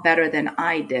lot better than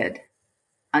I did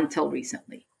until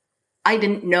recently. I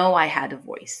didn't know I had a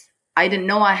voice. I didn't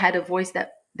know I had a voice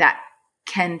that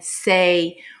can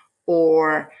say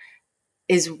or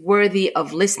is worthy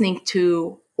of listening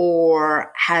to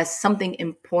or has something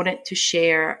important to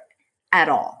share at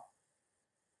all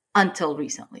until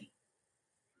recently.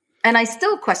 And I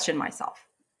still question myself.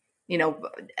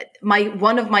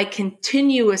 One of my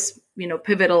continuous,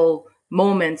 pivotal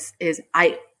moments is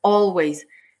I always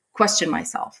question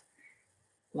myself.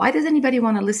 Why does anybody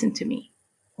want to listen to me?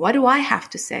 What do I have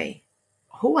to say?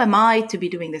 Who am I to be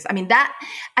doing this? I mean, that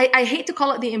I hate to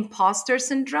call it the imposter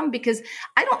syndrome, because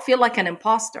I don't feel like an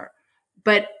imposter,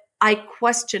 but I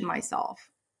question myself.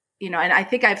 And I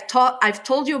think I've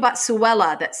told you about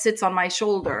Suella that sits on my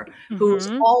shoulder, who's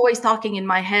always talking in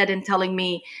my head and telling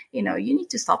me, you need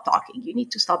to stop talking. You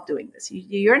need to stop doing this.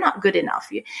 You're not good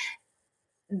enough.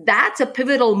 That's a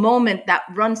pivotal moment that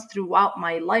runs throughout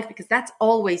my life, because that's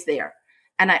always there.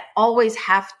 And I always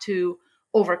have to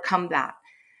overcome that.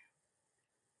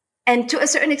 And to a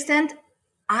certain extent,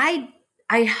 I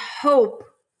hope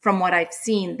from what I've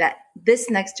seen that this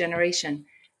next generation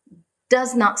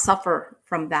does not suffer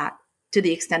from that to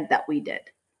the extent that we did.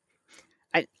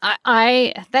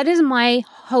 I that is my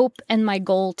hope and my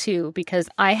goal too, because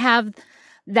I have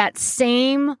that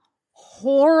same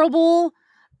horrible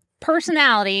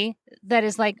personality that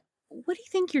is like, what do you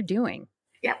think you're doing?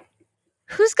 Yeah.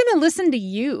 Who's going to listen to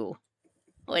you?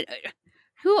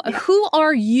 Who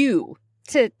are you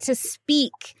to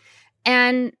speak?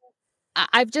 And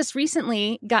I've just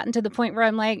recently gotten to the point where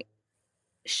I'm like,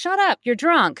 shut up, you're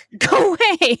drunk. Go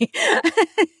away.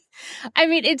 I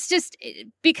mean, it's just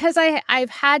because I've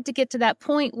had to get to that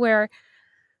point where,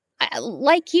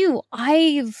 like you,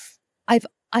 I've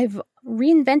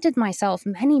reinvented myself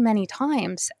many, many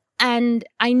times. And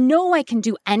I know I can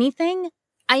do anything.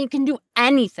 I can do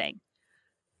anything.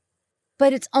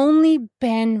 But it's only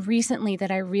been recently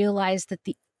that I realized that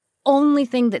the only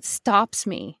thing that stops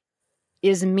me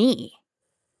is me.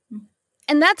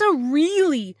 And that's a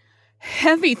really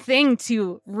heavy thing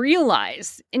to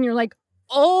realize. And you're like,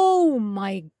 oh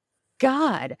my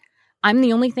God, I'm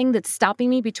the only thing that's stopping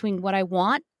me between what I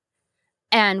want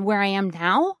and where I am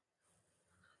now.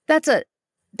 That's a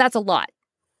lot.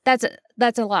 That's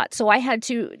a lot. So I had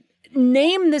to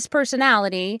name this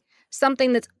personality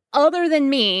something that's other than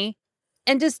me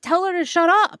and just tell her to shut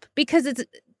up, because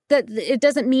it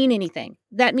doesn't mean anything.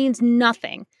 That means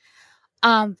nothing.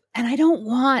 And I don't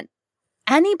want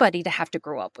anybody to have to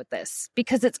grow up with this,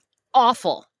 because it's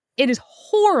awful. It is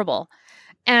horrible.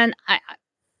 And I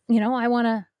want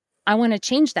to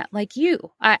change that, like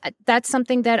you. That's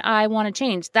something that I want to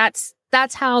change. That's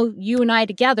how you and I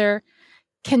together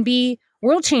can be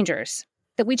world changers.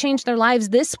 that we change their lives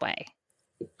this way.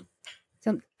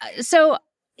 So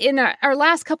in our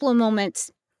last couple of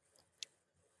moments,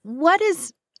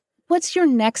 what's your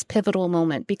next pivotal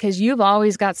moment? Because you've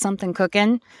always got something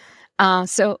cooking.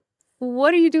 So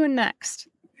what are you doing next?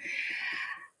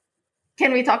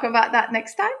 Can we talk about that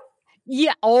next time?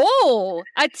 Yeah. Oh,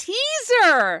 a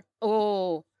teaser.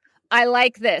 Oh, I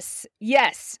like this.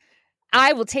 Yes.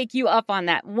 I will take you up on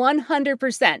that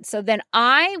 100%. So then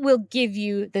I will give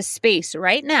you the space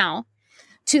right now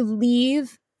to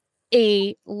leave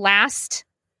a last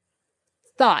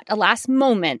thought, a last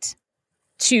moment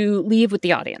to leave with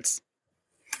the audience.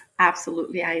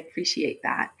 Absolutely. I appreciate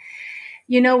that.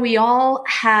 You know, we all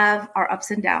have our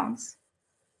ups and downs,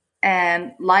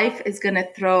 and life is going to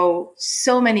throw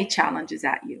so many challenges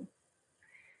at you.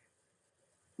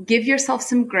 Give yourself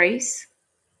some grace.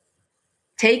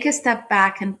 Take a step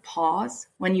back and pause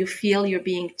when you feel you're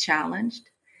being challenged.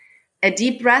 A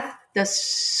deep breath does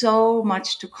so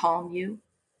much to calm you.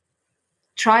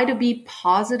 Try to be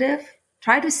positive.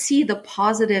 Try to see the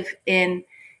positive in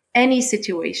any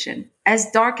situation,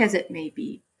 as dark as it may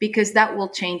be, because that will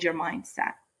change your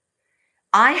mindset.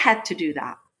 I had to do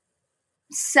that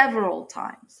several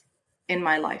times in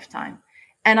my lifetime,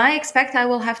 and I expect I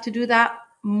will have to do that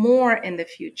more in the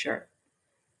future.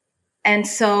 And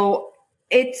so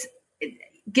it's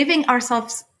giving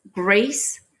ourselves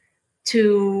grace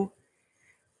to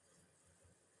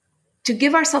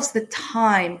give ourselves the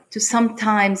time to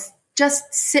sometimes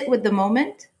just sit with the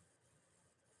moment,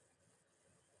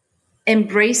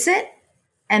 embrace it,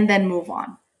 and then move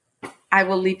on. I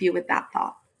will leave you with that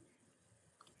thought.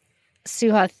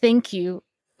 Suha, thank you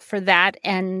for that.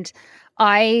 And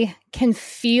I can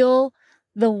feel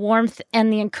the warmth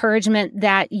and the encouragement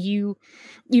that you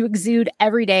exude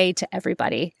every day to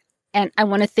everybody. And I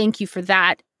want to thank you for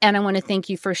that. And I want to thank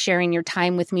you for sharing your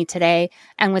time with me today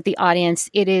and with the audience.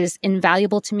 It is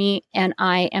invaluable to me, and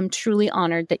I am truly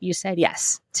honored that you said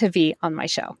yes to be on my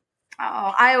show.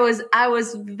 Oh, I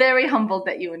was very humbled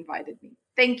that you invited me.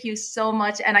 Thank you so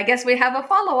much. And I guess we have a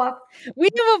follow-up. We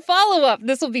have a follow-up.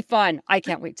 This will be fun. I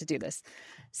can't wait to do this.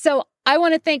 So I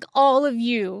want to thank all of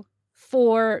you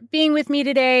for being with me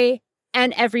today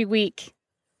and every week.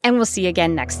 And we'll see you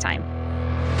again next time.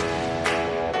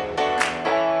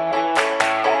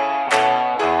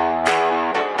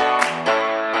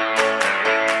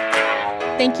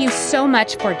 Thank you so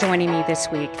much for joining me this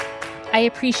week. I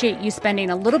appreciate you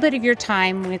spending a little bit of your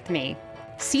time with me.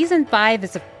 Season 5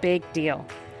 is a big deal.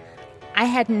 I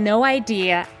had no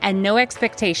idea and no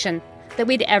expectation that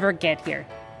we'd ever get here.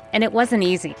 And it wasn't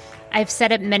easy. I've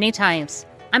said it many times.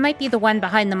 I might be the one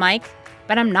behind the mic,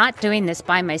 but I'm not doing this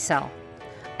by myself.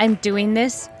 I'm doing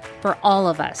this for all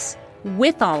of us,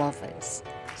 with all of us,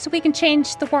 so we can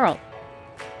change the world.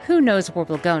 Who knows where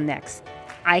we'll go next?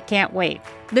 I can't wait.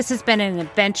 This has been an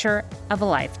adventure of a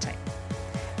lifetime.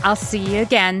 I'll see you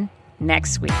again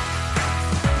next week.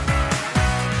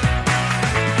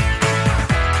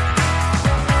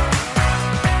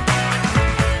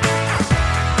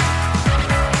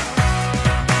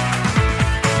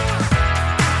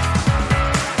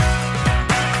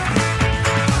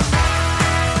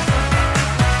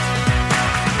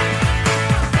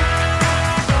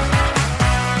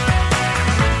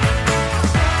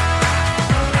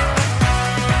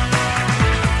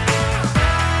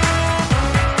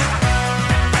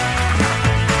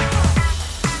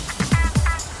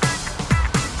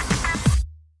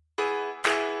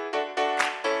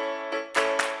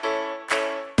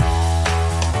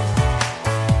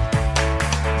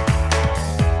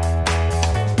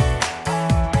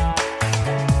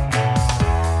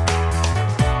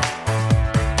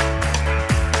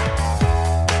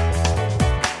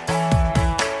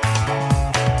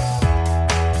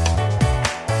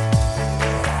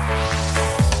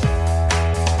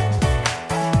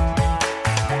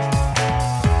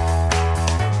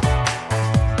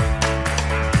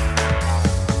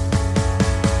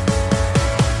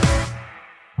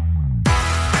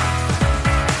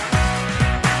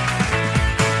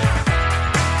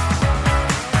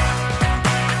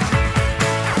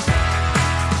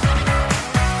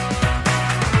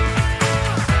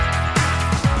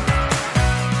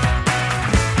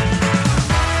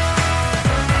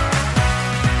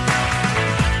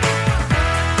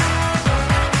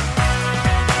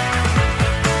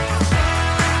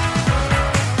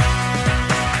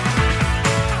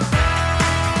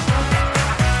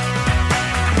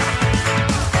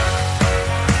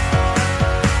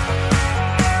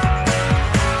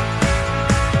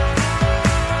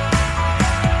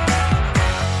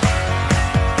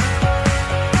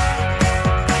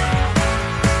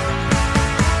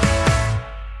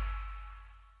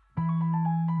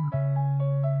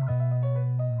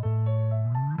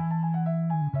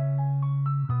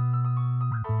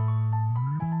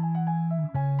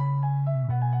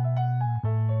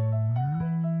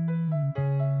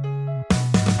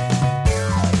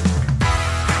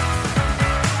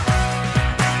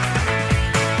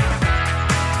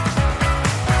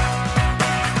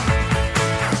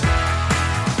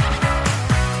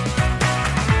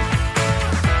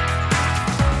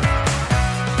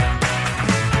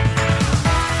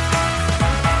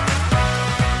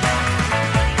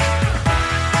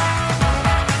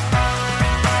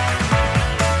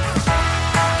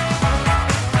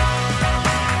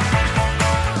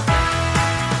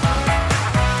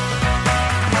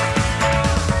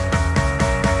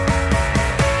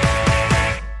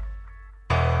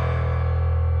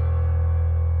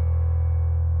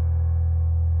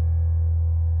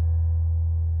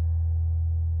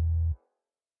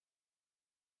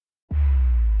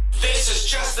 This is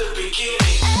just the beginning.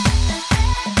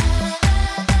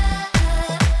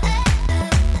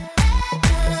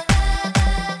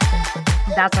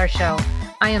 That's our show.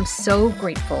 I am so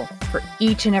grateful for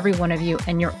each and every one of you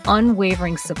and your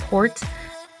unwavering support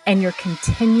and your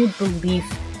continued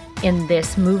belief in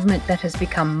this movement that has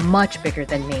become much bigger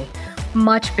than me,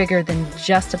 much bigger than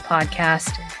just a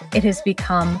podcast. It has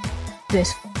become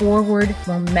this forward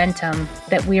momentum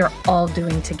that we are all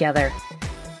doing together.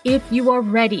 If you are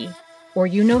ready, or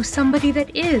you know somebody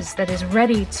that is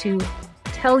ready to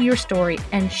tell your story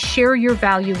and share your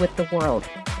value with the world,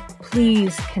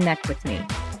 please connect with me.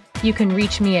 You can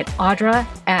reach me at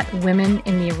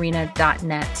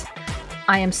audra@womeninthearena.net.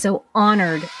 I am so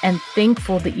honored and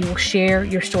thankful that you will share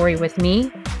your story with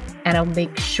me, and I'll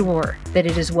make sure that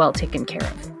it is well taken care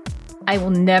of. I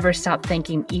will never stop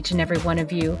thanking each and every one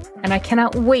of you, and I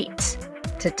cannot wait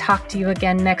to talk to you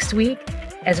again next week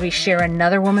as we share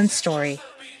another woman's story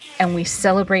and we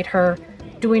celebrate her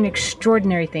doing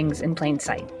extraordinary things in plain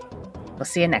sight. We'll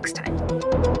see you next time.